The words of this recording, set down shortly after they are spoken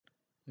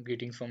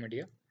Greetings from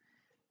India.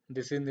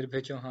 This is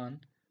Nirbhay Chauhan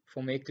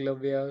from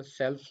Eklavya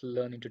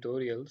self-learning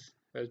tutorials.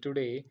 Well,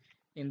 today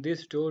in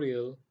this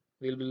tutorial,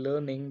 we'll be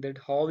learning that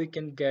how we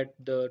can get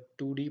the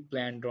 2D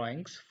plan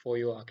drawings for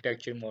your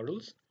architecture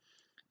models.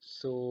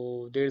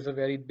 So there's a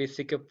very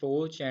basic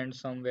approach and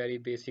some very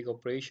basic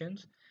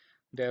operations.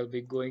 They'll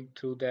be going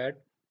through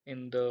that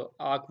in the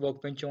arc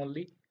workbench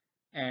only,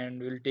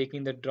 and we'll take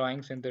in the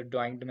drawings in the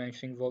drawing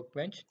dimensioning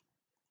workbench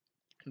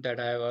that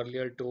I have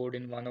earlier told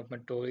in one of my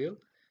tutorial.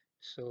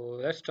 So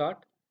let's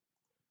start.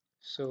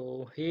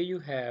 So here you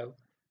have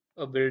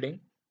a building,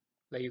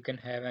 like you can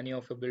have any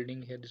of a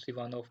building here. This is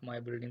one of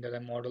my building that I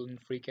modeled in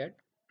FreeCAD.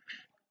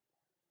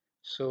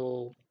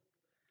 So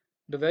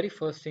the very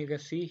first thing you can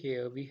see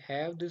here, we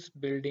have this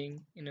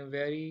building in a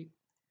very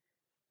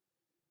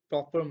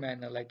proper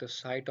manner, like the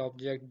site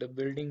object, the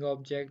building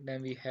object,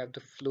 then we have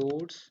the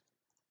floors.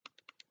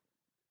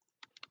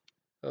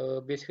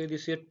 Basically,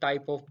 this is a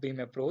type of beam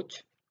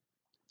approach.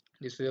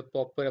 This is a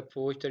proper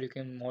approach that you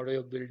can model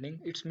your building.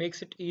 It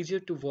makes it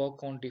easier to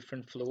work on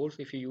different floors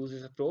if you use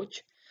this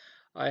approach.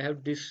 I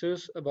have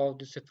discussed about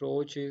this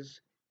approach is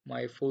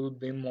my full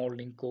BIM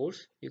modeling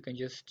course. You can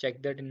just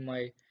check that in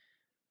my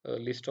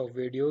list of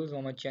videos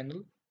on my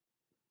channel.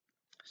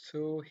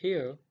 So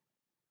here,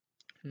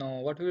 now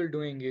what we will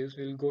doing is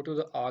we'll go to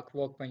the arc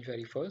workbench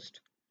very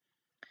first.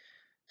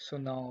 So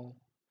now,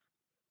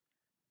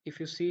 if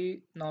you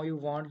see now you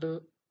want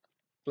the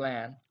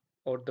plan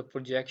or the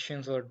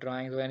projections or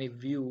drawings or any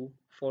view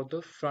for the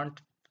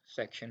front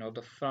section or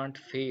the front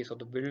face of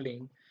the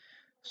building.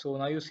 So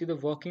now you see the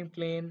working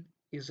plane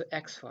is the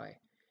XY.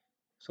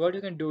 So what you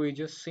can do is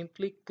just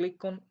simply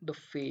click on the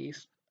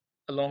face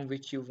along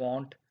which you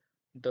want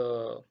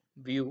the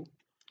view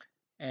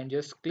and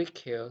just click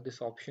here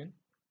this option.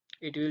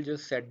 It will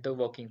just set the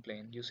working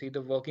plane. You see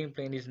the working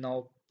plane is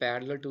now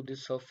parallel to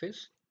this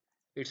surface.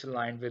 It's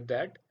aligned with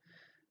that.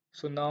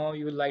 So now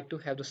you would like to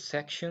have the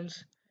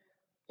sections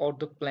or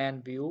the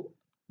plan view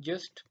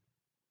just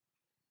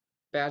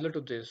parallel to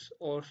this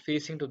or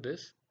facing to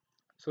this.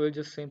 So we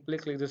just simply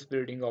click this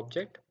building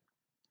object.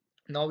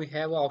 Now we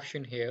have an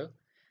option here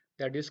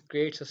that is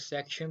creates a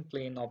section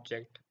plane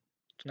object.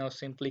 So now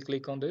simply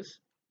click on this.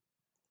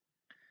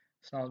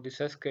 So now this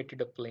has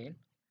created a plane.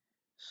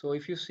 So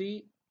if you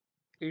see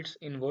its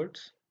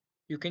inverts,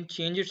 you can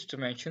change its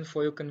dimensions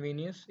for your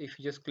convenience. If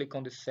you just click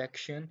on this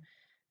section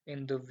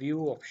in the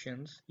view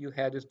options, you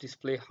have this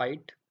display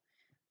height.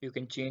 You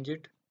can change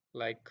it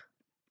like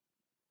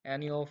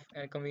any of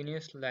any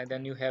convenience. Like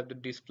then you have the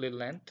display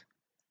length.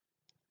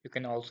 You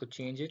can also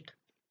change it.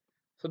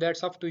 So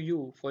that's up to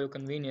you for your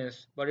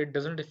convenience, but it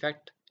doesn't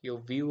affect your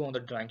view on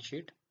the drawing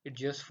sheet. It's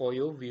just for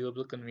your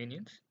viewable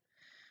convenience.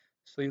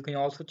 So you can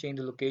also change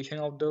the location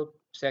of the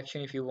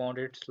section if you want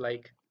it,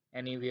 like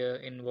anywhere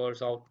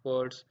inwards,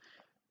 outwards,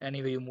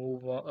 anywhere you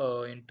move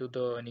into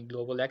the any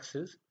global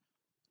axis.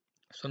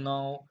 So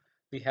now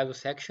we have a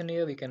section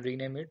here, we can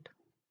rename it.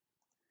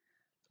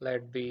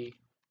 Let be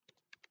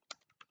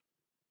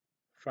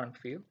front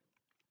view.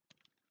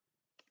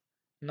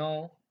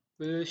 Now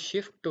we will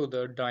shift to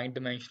the drawing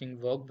dimensioning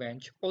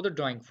workbench or the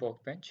drawing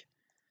workbench.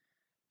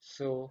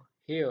 So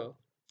here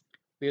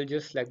we'll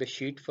just select the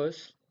sheet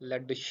first.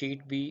 Let the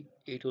sheet be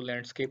A2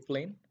 landscape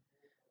plane.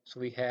 So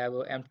we have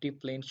an empty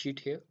plane sheet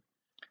here.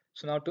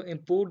 So now to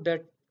import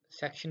that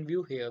section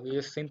view here, we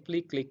just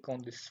simply click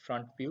on this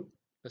front view,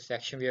 the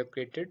section we have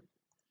created.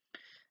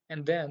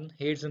 And then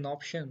here's an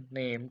option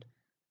named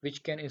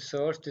which can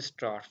insert this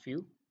chart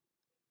view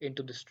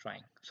into this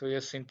drawing. So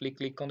just simply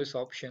click on this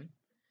option.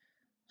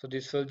 So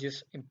this will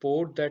just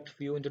import that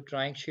view into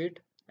drawing sheet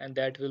and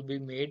that will be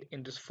made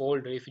in this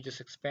folder. If you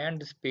just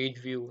expand this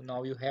page view,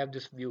 now you have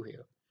this view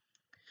here.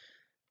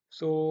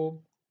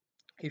 So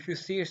if you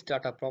see its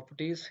data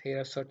properties,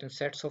 here are certain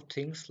sets of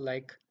things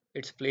like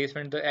its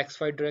placement in the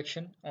XY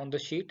direction on the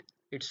sheet,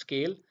 its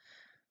scale.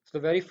 So the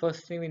very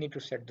first thing we need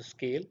to set the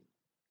scale.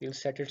 We'll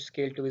set its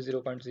scale to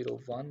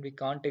 0.01. We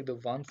can't take the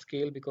 1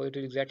 scale because it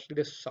is exactly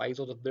the size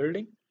of the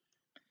building.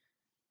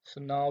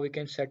 So now we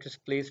can set its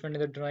placement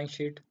in the drawing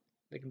sheet.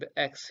 Like in the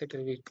X it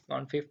will be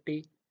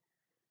 150.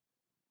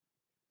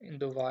 In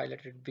the Y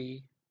let it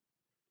be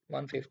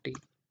 150.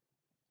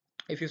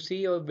 If you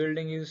see our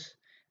building is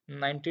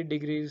 90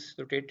 degrees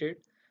rotated,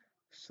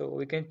 so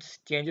we can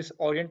change its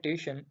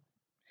orientation.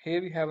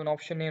 Here we have an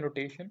option named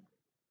rotation,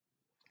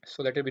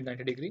 so let it be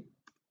 90 degree.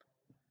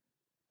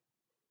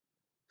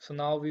 So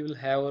now we will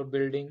have our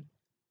building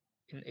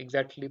in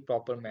exactly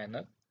proper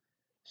manner.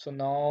 So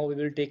now we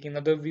will take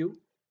another view.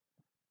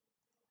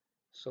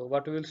 So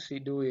what we will see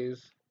do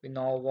is we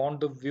now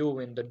want the view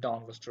in the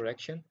downwards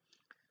direction.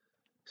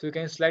 So you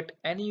can select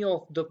any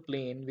of the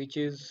plane which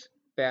is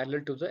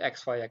parallel to the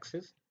XY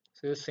axis.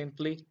 So you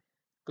simply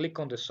click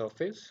on the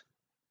surface,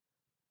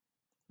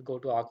 go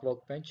to arc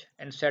workbench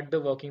and set the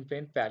working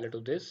plane parallel to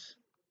this.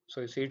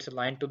 So you see it's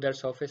aligned to that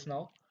surface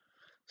now.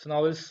 So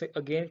now we'll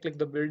again click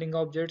the building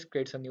objects,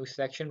 creates a new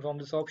section from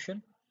this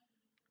option.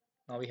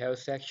 Now we have a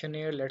section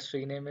here, let's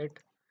rename it.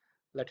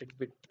 Let it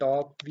be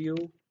top view.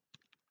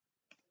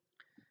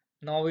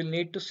 Now we'll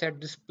need to set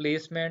this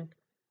placement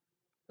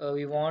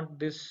we want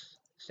this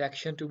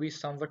section to be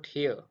somewhat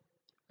here.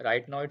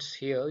 Right now it's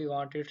here, we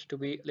want it to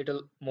be a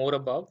little more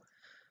above.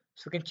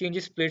 So we can change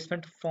its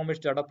placement from its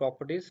data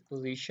properties,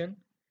 position,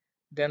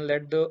 then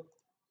let the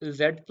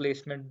Z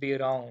placement be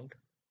around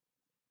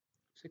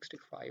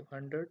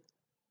 6500.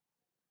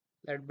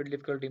 Let bit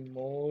difficulty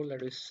more,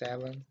 let it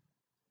 7.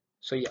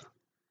 So yeah,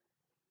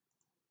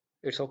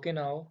 it's okay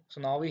now.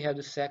 So now we have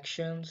the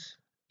sections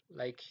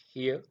like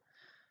here.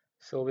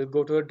 So we'll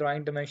go to a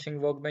drawing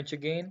dimensioning workbench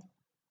again,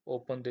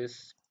 open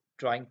this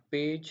drawing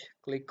page,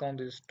 click on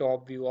this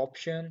top view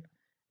option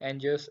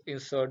and just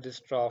insert this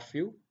draft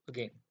view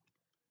again.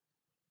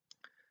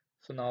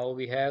 So now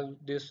we have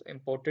this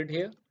imported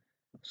here.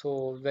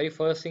 So very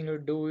first thing you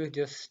do is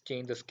just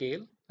change the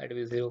scale, that will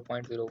be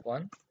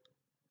 0.01.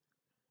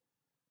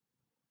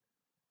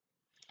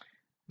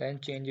 Then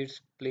change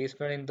its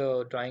placement in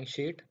the drawing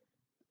sheet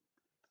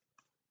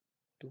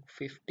to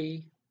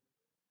 50.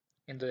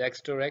 In the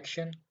X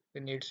direction,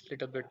 we need a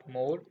little bit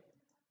more.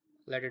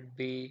 Let it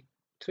be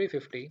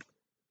 350.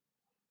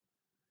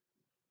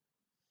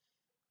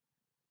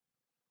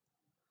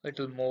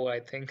 Little more, I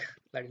think.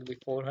 Let it be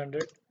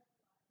 400.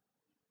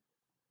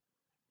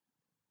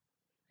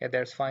 Yeah,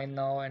 that's fine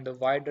now. And the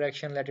Y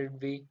direction, let it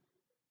be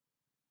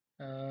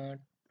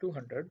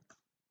 200.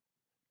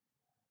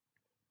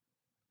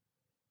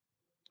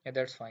 Yeah,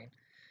 that's fine.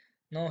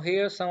 Now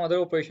here are some other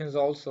operations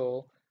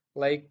also,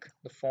 like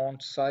the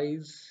font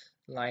size,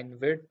 line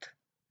width,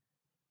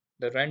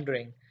 the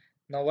rendering.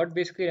 Now what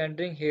basically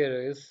rendering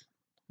here is,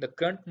 the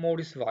current mode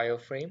is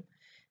wireframe.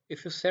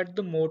 If you set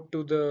the mode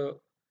to the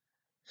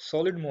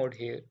solid mode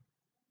here,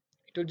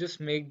 it will just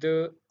make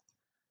the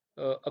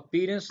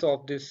appearance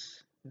of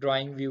this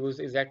drawing views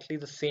exactly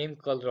the same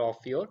color of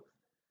your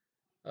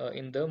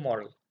in the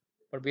model.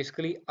 But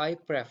basically I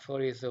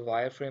prefer is the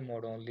wireframe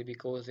mode only,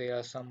 because there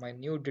are some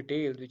minute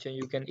details which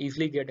you can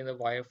easily get in the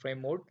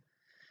wireframe mode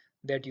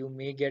that you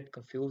may get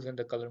confused in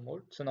the color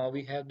mode. So now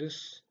we have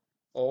this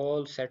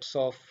all sets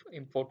of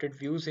imported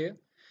views here.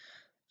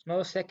 Now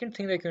the second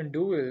thing I can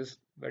do is,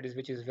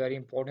 which is very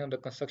important on the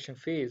construction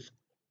phase,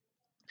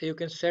 you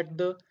can set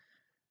the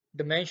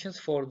dimensions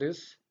for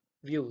this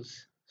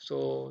views.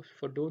 So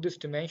for do this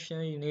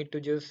dimension, you need to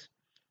just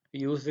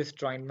use this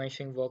drawing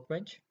dimensioning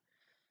workbench.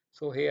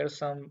 So here are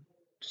some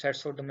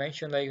sets of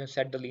dimension, like you can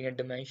set the linear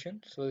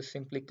dimension. So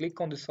simply click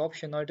on this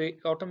option, now it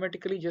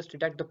automatically just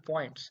detect the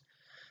points.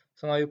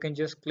 So now you can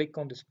just click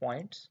on these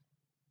points,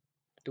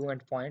 two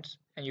endpoints,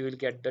 and you will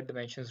get the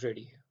dimensions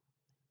ready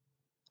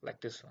like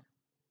this one.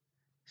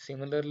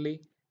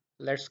 Similarly,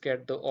 let's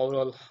get the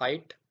overall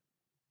height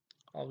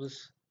of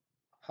this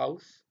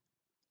house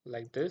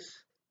like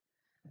this.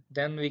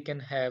 Then we can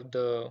have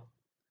the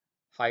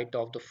height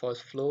of the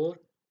first floor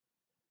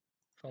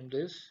from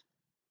this.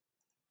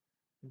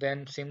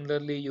 Then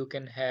similarly you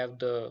can have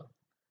the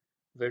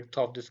width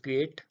of this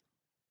gate.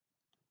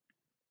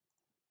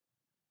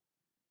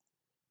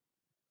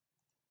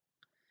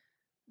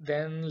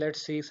 Then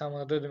let's see some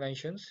other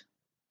dimensions,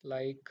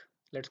 like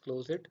let's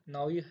close it.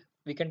 Now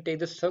we can take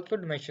the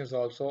circular dimensions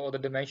also, or the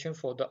dimension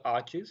for the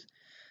arches.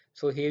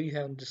 So here you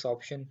have this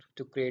option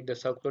to create the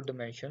circular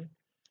dimension.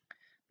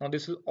 Now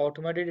this will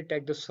automatically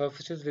detect the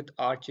surfaces with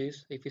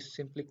arches. If you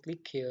simply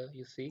click here,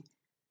 you see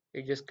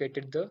it just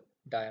created the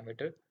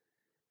diameter.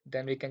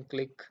 Then we can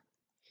click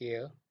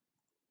here,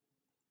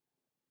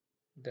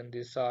 then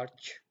this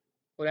arch,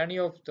 or any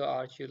of the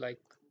arch you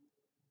like,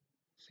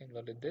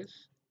 similar to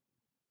this.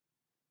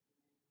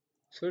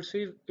 So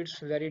it's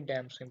very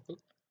damn simple.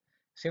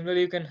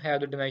 Similarly, you can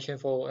have the dimension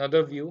for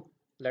another view.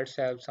 Let's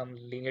have some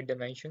linear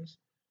dimensions.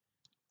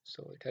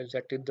 So it has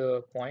detected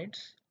the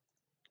points.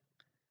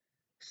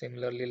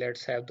 Similarly,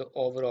 let's have the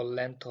overall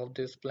length of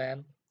this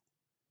plan.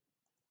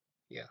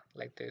 Yeah,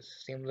 like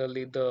this.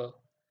 Similarly, the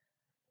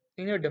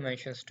inner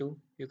dimensions too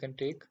you can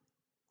take.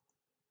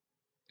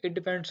 It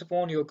depends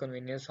upon your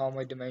convenience how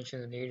much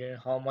dimensions you need and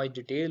how much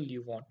detail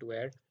you want to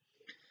add.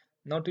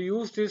 Now to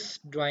use this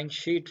drawing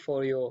sheet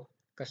for your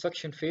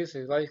construction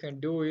phases, what you can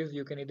do is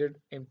you can either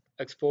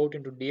export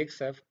into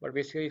DXF, but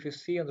basically if you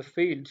see on the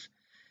fields,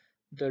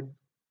 the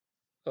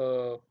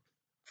uh,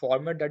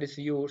 format that is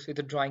used is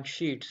the drawing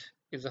sheets,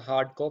 is a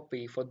hard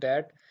copy. For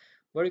that,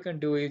 what you can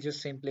do is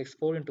just simply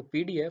export into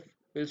PDF.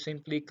 We'll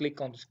simply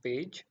click on this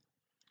page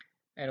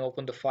and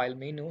open the file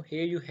menu.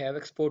 Here you have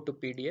export to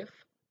PDF.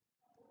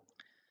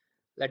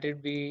 Let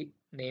it be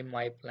name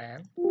my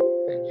plan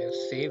and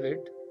just save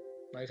it.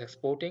 Now it's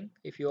exporting.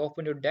 If you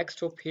open your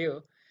desktop here,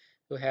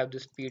 you have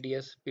this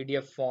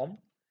PDF form.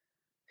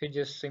 You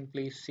just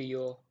simply see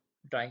your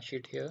drawing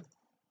sheet here.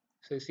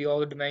 So you see all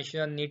the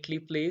dimensions are neatly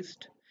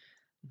placed.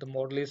 The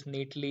model is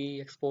neatly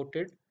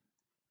exported.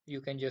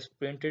 You can just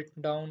print it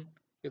down.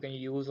 You can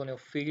use on your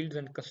fields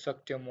and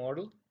construct your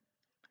model.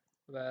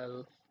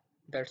 Well,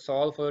 that's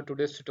all for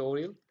today's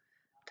tutorial.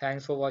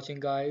 Thanks for watching,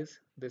 guys.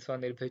 This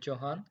was Nirbhay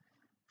Chauhan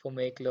for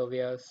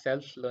Eklavya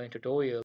self-learning tutorial.